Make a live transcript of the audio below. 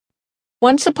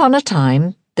Once upon a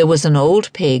time, there was an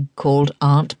old pig called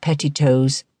Aunt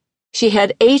Petitoes. She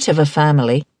had 8 of a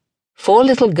family, 4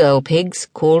 little girl pigs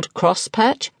called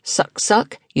Crosspatch,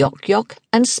 Suck-Suck, Yock-Yock,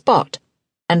 and Spot,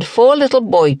 and 4 little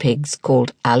boy pigs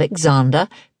called Alexander,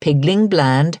 Pigling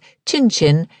Bland,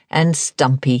 Chin-Chin, and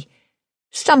Stumpy.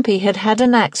 Stumpy had had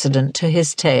an accident to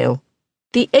his tail.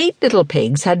 The 8 little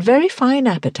pigs had very fine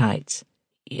appetites.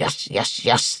 Yes, yes,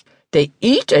 yes, they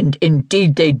eat, and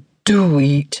indeed they do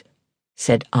eat,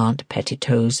 said Aunt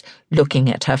Petitoes, looking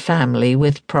at her family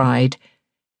with pride.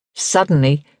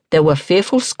 Suddenly, there were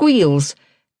fearful squeals.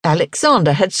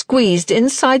 Alexander had squeezed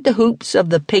inside the hoops of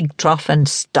the pig trough and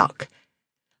stuck.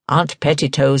 Aunt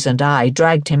Petitoes and I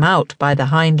dragged him out by the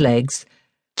hind legs.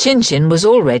 Chin-Chin was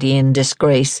already in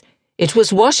disgrace. It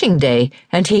was washing day,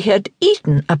 and he had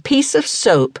eaten a piece of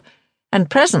soap, and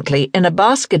presently, in a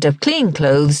basket of clean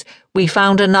clothes, we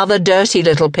found another dirty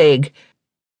little pig.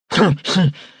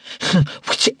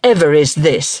 Whichever is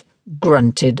this,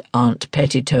 grunted Aunt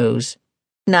Petitoes.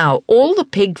 Now, all the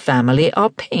pig family are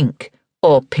pink,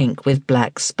 or pink with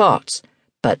black spots,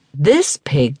 but this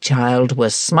pig child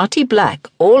was smutty black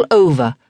all over.